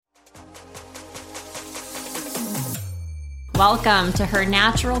Welcome to Her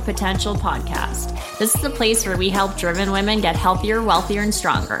Natural Potential podcast. This is the place where we help driven women get healthier, wealthier, and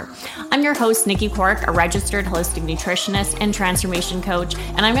stronger. I'm your host, Nikki Cork, a registered holistic nutritionist and transformation coach,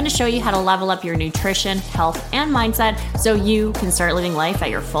 and I'm going to show you how to level up your nutrition, health, and mindset so you can start living life at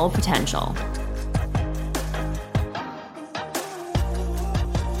your full potential.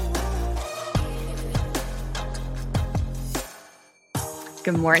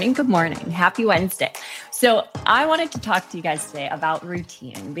 Good morning. Good morning. Happy Wednesday. So I wanted to talk to you guys today about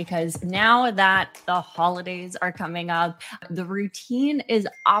routine because now that the holidays are coming up, the routine is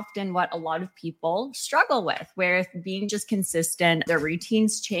often what a lot of people struggle with being just consistent. Their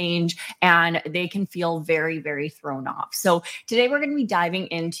routines change and they can feel very, very thrown off. So today we're going to be diving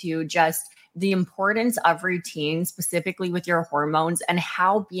into just the importance of routine, specifically with your hormones, and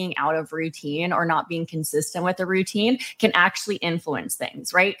how being out of routine or not being consistent with a routine can actually influence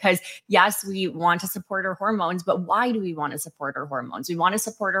things, right? Because yes, we want to support our hormones, but why do we want to support our hormones? We want to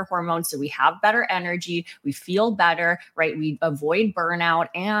support our hormones so we have better energy, we feel better, right? We avoid burnout,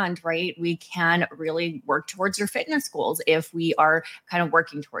 and right, we can really work towards your fitness goals if we are kind of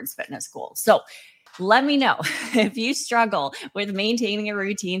working towards fitness goals. So let me know if you struggle with maintaining a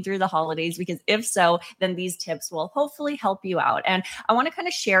routine through the holidays, because if so, then these tips will hopefully help you out. And I want to kind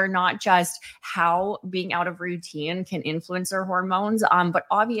of share not just how being out of routine can influence our hormones, but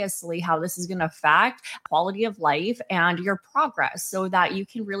obviously how this is going to affect quality of life and your progress so that you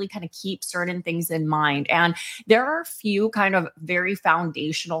can really kind of keep certain things in mind. And there are a few kind of very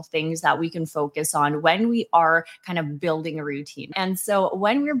foundational things that we can focus on when we are kind of building a routine. And so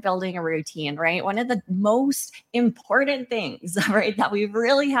when we're building a routine, right, one of the most important things, right, that we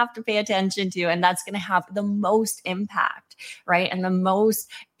really have to pay attention to, and that's going to have the most impact, right, and the most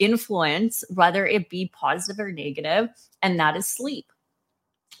influence, whether it be positive or negative, and that is sleep.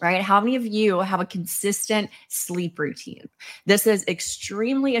 Right? How many of you have a consistent sleep routine? This is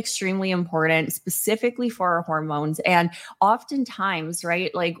extremely, extremely important, specifically for our hormones. And oftentimes, right,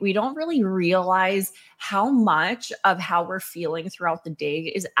 like we don't really realize how much of how we're feeling throughout the day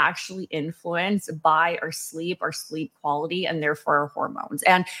is actually influenced by our sleep quality, and therefore our hormones.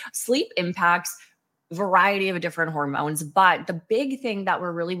 And sleep impacts variety of different hormones, but the big thing that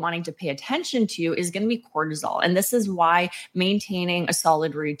we're really wanting to pay attention to is going to be cortisol. And this is why maintaining a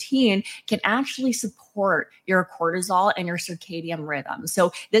solid routine can actually support your cortisol and your circadian rhythm.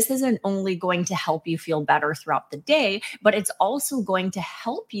 So this isn't only going to help you feel better throughout the day, but it's also going to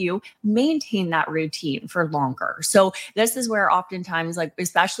help you maintain that routine for longer. So this is where oftentimes, like,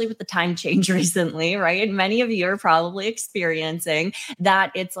 especially with the time change recently, right? And many of you are probably experiencing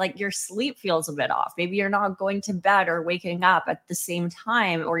that it's like your sleep feels a bit off. Maybe you're not going to bed or waking up at the same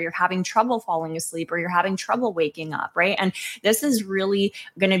time, or you're having trouble falling asleep, or you're having trouble waking up, right? And this is really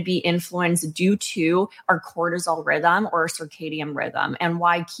going to be influenced due to our cortisol rhythm or circadian rhythm, and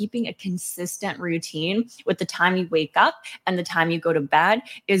why keeping a consistent routine with the time you wake up and the time you go to bed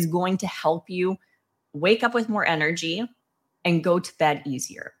is going to help you wake up with more energy and go to bed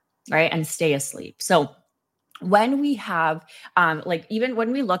easier, right? And stay asleep. So when we have, even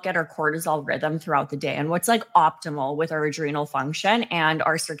when we look at our cortisol rhythm throughout the day and what's like optimal with our adrenal function and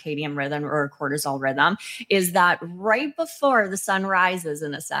our circadian rhythm or our cortisol rhythm, is that right before the sun rises,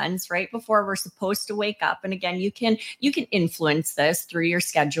 in a sense, right before we're supposed to wake up. And again, you can influence this through your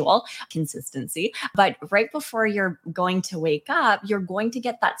schedule consistency, but right before you're going to wake up, you're going to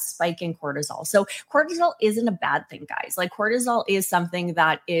get that spike in cortisol. So cortisol isn't a bad thing, guys. Like, cortisol is something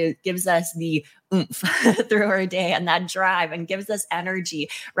that gives us the oomph through our day and that drive, and gives us energy,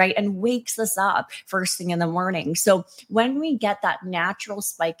 right? And wakes us up first thing in the morning. So when we get that natural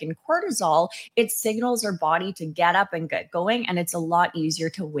spike in cortisol, it signals our body to get up and get going, and it's a lot easier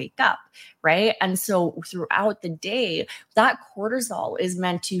to wake up, right? And so throughout the day, that cortisol is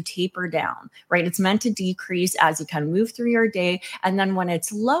meant to taper down, right? It's meant to decrease as you kind of move through your day. And then when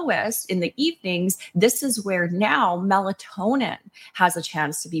it's lowest in the evenings, this is where now melatonin has a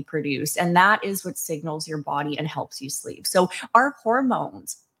chance to be produced. And that is what signals your body and helps you sleep. So our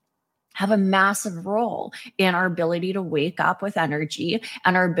hormones have a massive role in our ability to wake up with energy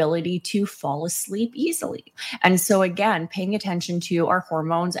and our ability to fall asleep easily. And so again, paying attention to our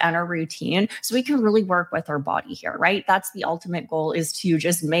hormones and our routine so we can really work with our body here, right? That's the ultimate goal, is to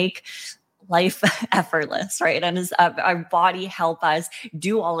just make life effortless, right? And as our body help us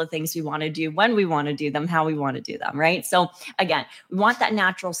do all the things we want to do when we want to do them, how we want to do them, right? So again, we want that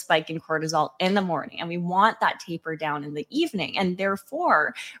natural spike in cortisol in the morning, and we want that taper down in the evening. And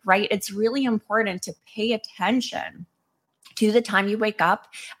therefore, right, it's really important to pay attention to the time you wake up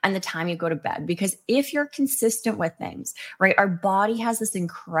and the time you go to bed. Because if you're consistent with things, right, our body has this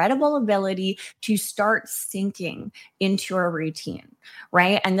incredible ability to start sinking into a routine,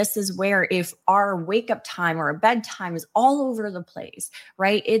 right? And this is where if our wake up time or a bedtime is all over the place,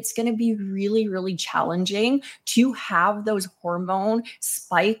 right, it's going to be really, really challenging to have those hormone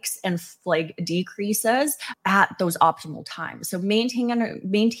spikes and like decreases at those optimal times. So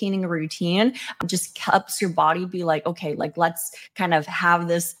maintaining a routine just helps your body be like, okay, like let's kind of have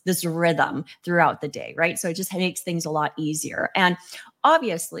this rhythm throughout the day, right? So it just makes things a lot easier. And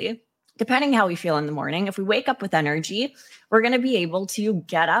obviously, depending how we feel in the morning, if we wake up with energy, we're going to be able to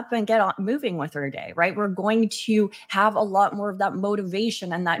get up and get on moving with our day, right? We're going to have a lot more of that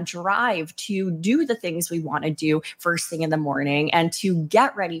motivation and that drive to do the things we want to do first thing in the morning and to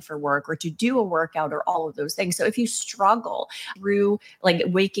get ready for work or to do a workout or all of those things. So if you struggle through like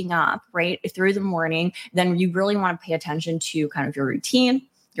waking up, right, through the morning, then you really want to pay attention to kind of your routine,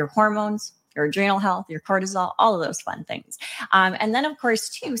 your hormones, your adrenal health, your cortisol, all of those fun things. And then, of course,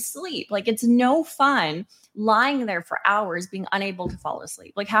 too, sleep. Like it's no fun lying there for hours being unable to fall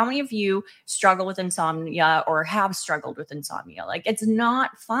asleep. Like how many of you struggle with insomnia or have struggled with insomnia? Like it's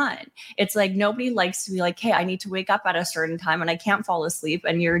not fun. It's like nobody likes to be like, hey, I need to wake up at a certain time and I can't fall asleep.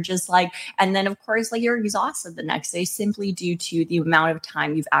 And you're just like, and then of course, like you're exhausted the next day simply due to the amount of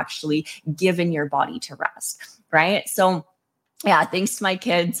time you've actually given your body to rest, right? So yeah, thanks to my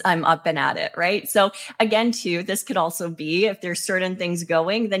kids, I'm up and at it, right? So again, too, this could also be if there's certain things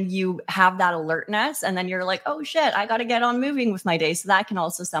going, then you have that alertness and then you're like, oh shit, I got to get on moving with my day. So that can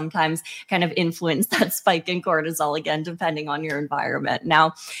also sometimes kind of influence that spike in cortisol again, depending on your environment.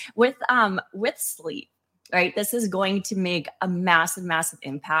 Now, with sleep, right, this is going to make a massive, massive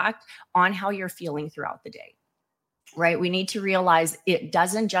impact on how you're feeling throughout the day, right? We need to realize it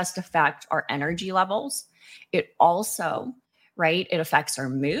doesn't just affect our energy levels. It also right? It affects our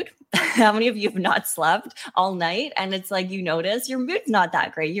mood. How many of you have not slept all night? And it's like, you notice your mood's not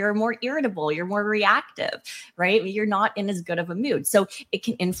that great. You're more irritable. You're more reactive, right? You're not in as good of a mood. So it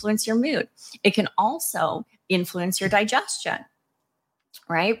can influence your mood. It can also influence your digestion,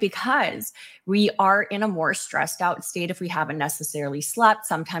 right? Because we are in a more stressed out state if we haven't necessarily slept.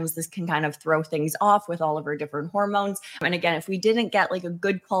 Sometimes this can kind of throw things off with all of our different hormones. And again, if we didn't get like a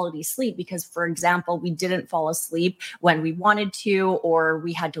good quality sleep, because for example, we didn't fall asleep when we wanted to, or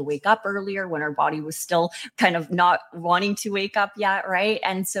we had to wake up earlier when our body was still kind of not wanting to wake up yet, right?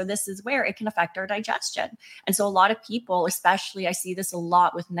 And so this is where it can affect our digestion. And so a lot of people, especially I see this a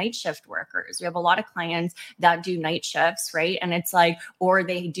lot with night shift workers. We have a lot of clients that do night shifts, right? And it's like, or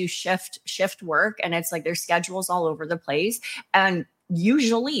they do shift work and it's like their schedule's all over the place. And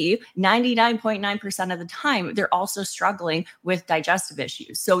usually 99.9% of the time, they're also struggling with digestive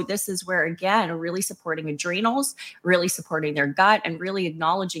issues. So this is where, again, really supporting adrenals, really supporting their gut, and really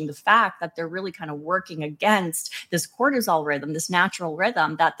acknowledging the fact that they're really kind of working against this cortisol rhythm, this natural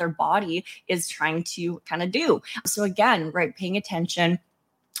rhythm that their body is trying to kind of do. So again, right, paying attention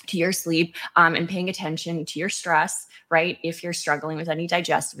to your sleep and paying attention to your stress, right? If you're struggling with any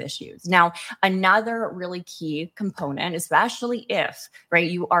digestive issues. Now, another really key component, especially if, right,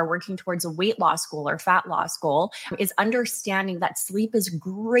 you are working towards a weight loss goal or fat loss goal, is understanding that sleep is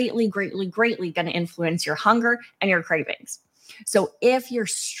greatly, greatly, greatly going to influence your hunger and your cravings. So if you're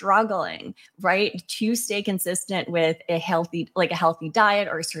struggling, right, to stay consistent with a healthy diet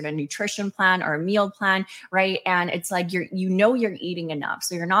or a certain nutrition plan or a meal plan, right? And it's like you're eating enough.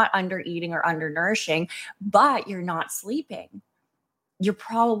 So you're not under eating or undernourishing, but you're not sleeping. You're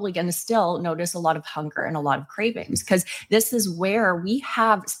probably going to still notice a lot of hunger and a lot of cravings, because this is where we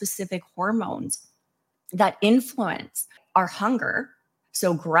have specific hormones that influence our hunger.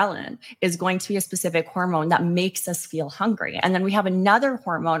 So ghrelin is going to be a specific hormone that makes us feel hungry. And then we have another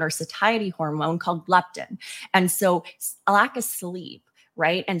hormone or satiety hormone called leptin. And so a lack of sleep,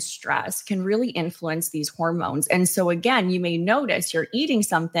 right, and stress can really influence these hormones. And so again, you may notice you're eating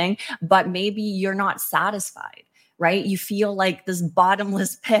something, but maybe you're not satisfied, right? You feel like this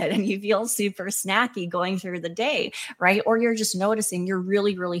bottomless pit and you feel super snacky going through the day, right? Or you're just noticing you're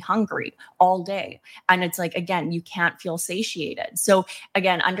really, really hungry all day. And it's like, again, you can't feel satiated. So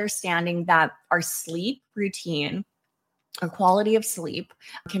again, understanding that our sleep routine, our quality of sleep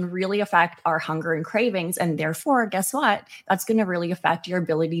can really affect our hunger and cravings. And therefore, guess what? That's going to really affect your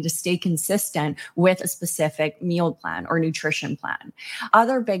ability to stay consistent with a specific meal plan or nutrition plan.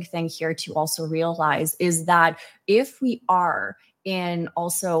 Other big thing here to also realize is that if we are in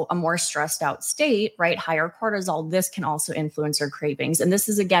also a more stressed out state, right, higher cortisol, this can also influence our cravings. And this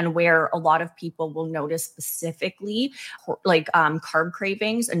is again where a lot of people will notice specifically like carb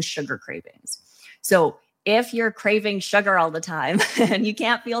cravings and sugar cravings. So If you're craving sugar all the time and you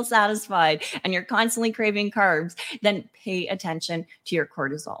can't feel satisfied and you're constantly craving carbs, then pay attention to your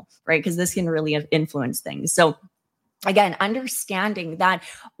cortisol, right? Because this can really influence things. So again, understanding that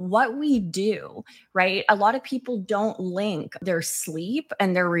what we do, right? A lot of people don't link their sleep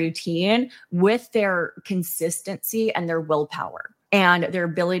and their routine with their consistency and their willpower and their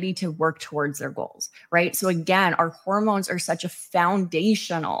ability to work towards their goals, right? So again, our hormones are such a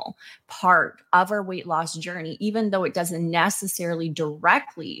foundational part of our weight loss journey, even though it doesn't necessarily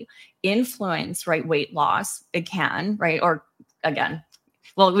directly influence, right, weight loss. It can, right? Or again,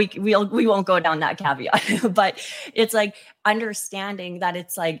 well, we won't go down that caveat, but it's like understanding that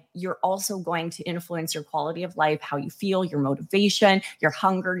it's like you're also going to influence your quality of life, how you feel, your motivation, your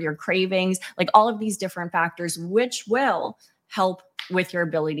hunger, your cravings, like all of these different factors, which will help with your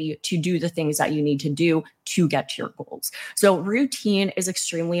ability to do the things that you need to do to get to your goals. So routine is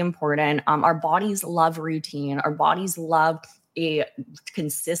extremely important. Our bodies love routine. Our bodies love a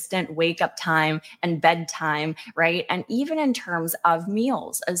consistent wake up time and bedtime, right? And even in terms of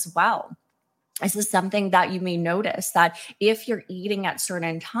meals as well. This is something that you may notice that if you're eating at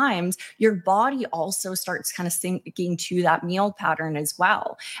certain times, your body also starts kind of syncing to that meal pattern as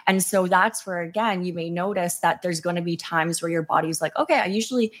well. And so that's where, again, you may notice that there's going to be times where your body's like, okay, I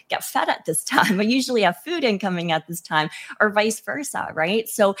usually get fed at this time. I usually have food incoming at this time, or vice versa, right?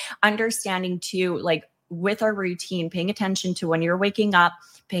 So understanding too, like, with our routine, paying attention to when you're waking up,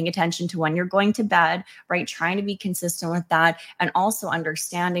 paying attention to when you're going to bed, right? Trying to be consistent with that. And also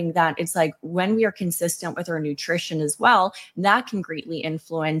understanding that it's like when we are consistent with our nutrition as well, that can greatly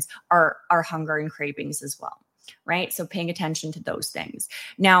influence our hunger and cravings as well, right? So paying attention to those things.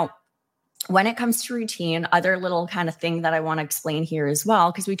 Now, when it comes to routine, other little kind of thing that I want to explain here as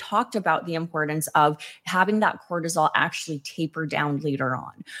well, because we talked about the importance of having that cortisol actually taper down later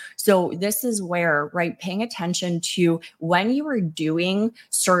on. So this is where, right, paying attention to when you are doing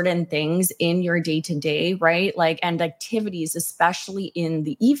certain things in your day-to-day, right, like, and activities, especially in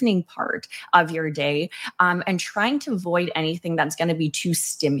the evening part of your day, and trying to avoid anything that's going to be too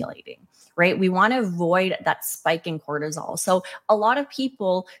stimulating. Right? We want to avoid that spike in cortisol. So a lot of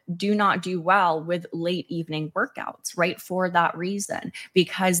people do not do well with late evening workouts, right? For that reason,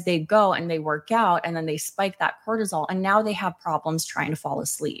 because they go and they work out and then they spike that cortisol and now they have problems trying to fall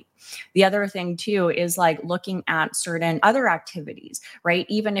asleep. The other thing too is like looking at certain other activities, right?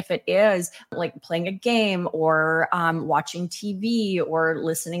 Even if it is like playing a game or watching TV or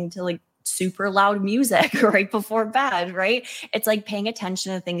listening to like super loud music right before bed, right? It's like paying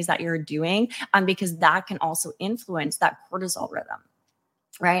attention to things that you're doing because that can also influence that cortisol rhythm,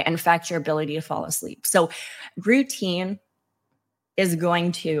 right? And affect your ability to fall asleep. So routine is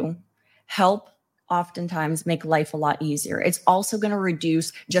going to help oftentimes make life a lot easier. It's also going to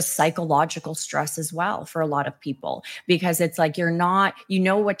reduce just psychological stress as well for a lot of people because it's like you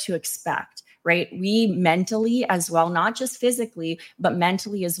know what to expect. Right? We mentally as well, not just physically, but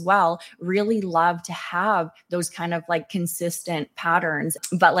mentally as well, really love to have those kind of like consistent patterns,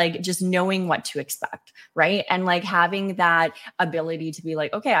 but like just knowing what to expect. Right? And like having that ability to be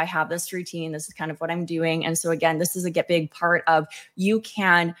like, okay, I have this routine. This is kind of what I'm doing. And so again, this is a big part of you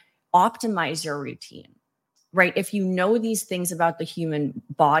can optimize your routine. Right? If you know these things about the human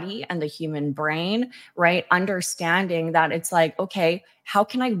body and the human brain, right? Understanding that it's like, okay, how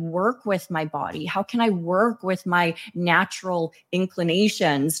can I work with my body? How can I work with my natural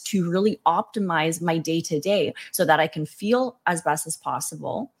inclinations to really optimize my day to day so that I can feel as best as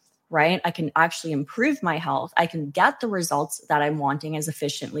possible? Right? I can actually improve my health. I can get the results that I'm wanting as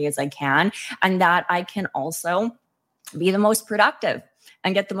efficiently as I can. And that I can also be the most productive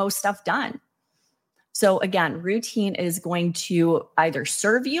and get the most stuff done. So again, routine is going to either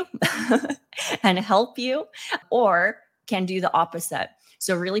serve you and help you or can do the opposite.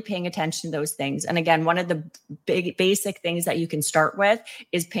 So really paying attention to those things. And again, one of the big basic things that you can start with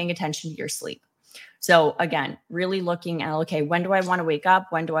is paying attention to your sleep. So again, really looking at, okay, when do I want to wake up?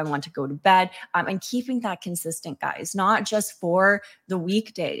 When do I want to go to bed? And keeping that consistent, guys, not just for the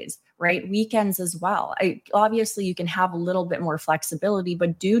weekdays, right? Weekends as well. Obviously, you can have a little bit more flexibility,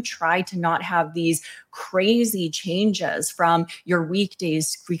 but do try to not have these crazy changes from your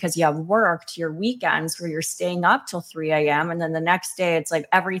weekdays because you have work to your weekends where you're staying up till 3 a.m. And then the next day, it's like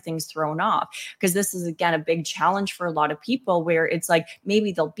everything's thrown off. Because this is, again, a big challenge for a lot of people where it's like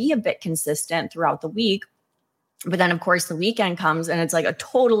maybe they'll be a bit consistent throughout the week. But then, of course, the weekend comes and it's like a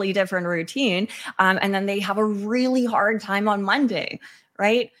totally different routine. And then they have a really hard time on Monday,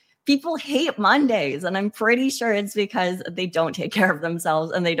 right? People hate Mondays, and I'm pretty sure it's because they don't take care of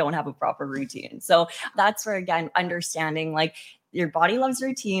themselves and they don't have a proper routine. So that's where, again, understanding like your body loves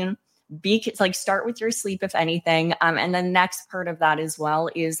routine, start with your sleep, if anything. And the next part of that as well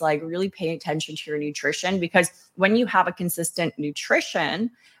is like really pay attention to your nutrition, because when you have a consistent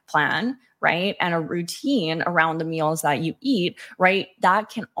nutrition plan, right, and a routine around the meals that you eat, right, that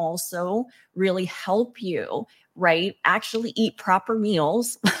can also really help you, right, actually eat proper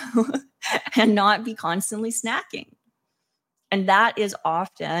meals and not be constantly snacking. And that is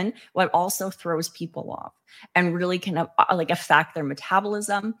often what also throws people off and really can affect their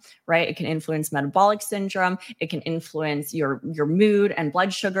metabolism, right? It can influence metabolic syndrome. It can influence your mood and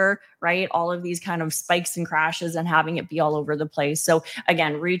blood sugar, right? All of these kind of spikes and crashes and having it be all over the place. So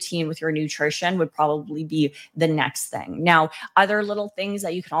again, routine with your nutrition would probably be the next thing. Now, other little things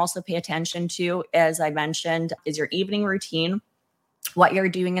that you can also pay attention to, as I mentioned, is your evening routine, what you're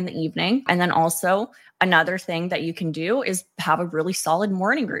doing in the evening. And then also another thing that you can do is have a really solid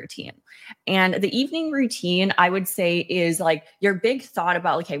morning routine. And the evening routine, I would say, is like your big thought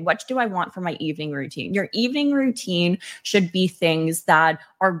about, okay, what do I want for my evening routine? Your evening routine should be things that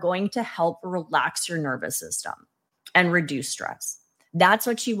are going to help relax your nervous system and reduce stress. That's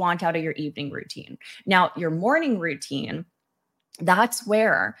what you want out of your evening routine. Now, your morning routine, that's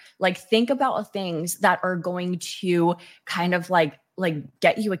where think about things that are going to kind of like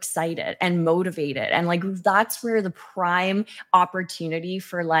get you excited and motivated. And that's where the prime opportunity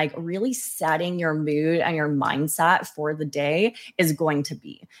for really setting your mood and your mindset for the day is going to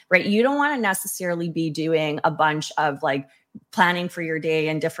be, right? You don't want to necessarily be doing a bunch of planning for your day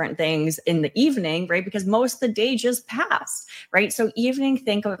and different things in the evening, right? Because most of the day just passed, right? So evening,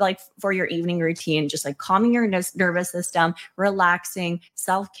 think of for your evening routine, just calming your nervous system, relaxing,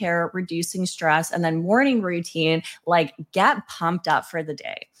 self-care, reducing stress, and then morning routine, get pumped up for the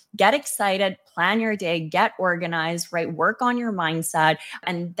day. Get excited, plan your day, get organized, right? Work on your mindset.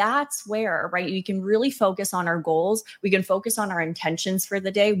 And that's where, right, you can really focus on our goals. We can focus on our intentions for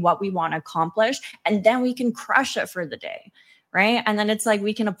the day, what we want to accomplish, and then we can crush it for the day, right? And then it's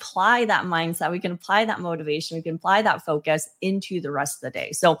we can apply that mindset, we can apply that motivation, we can apply that focus into the rest of the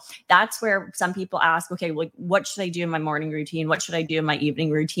day. So that's where some people ask, okay, what should I do in my morning routine? What should I do in my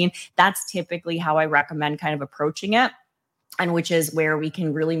evening routine? That's typically how I recommend kind of approaching it. And which is where we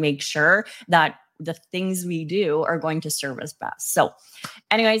can really make sure that the things we do are going to serve us best. So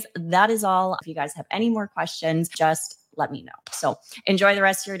anyways, that is all. If you guys have any more questions, just let me know. So enjoy the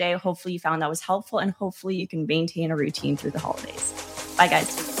rest of your day. Hopefully you found that was helpful, and hopefully you can maintain a routine through the holidays. Bye,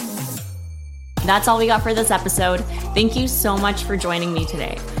 guys. That's all we got for this episode. Thank you so much for joining me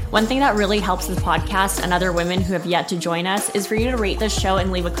today. One thing that really helps this podcast and other women who have yet to join us is for you to rate this show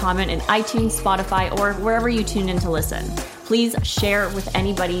and leave a comment in iTunes, Spotify, or wherever you tune in to listen. Please share with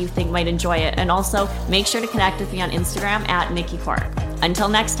anybody you think might enjoy it. And also make sure to connect with me on Instagram @Nikki Clark. Until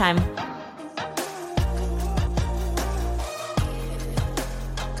next time.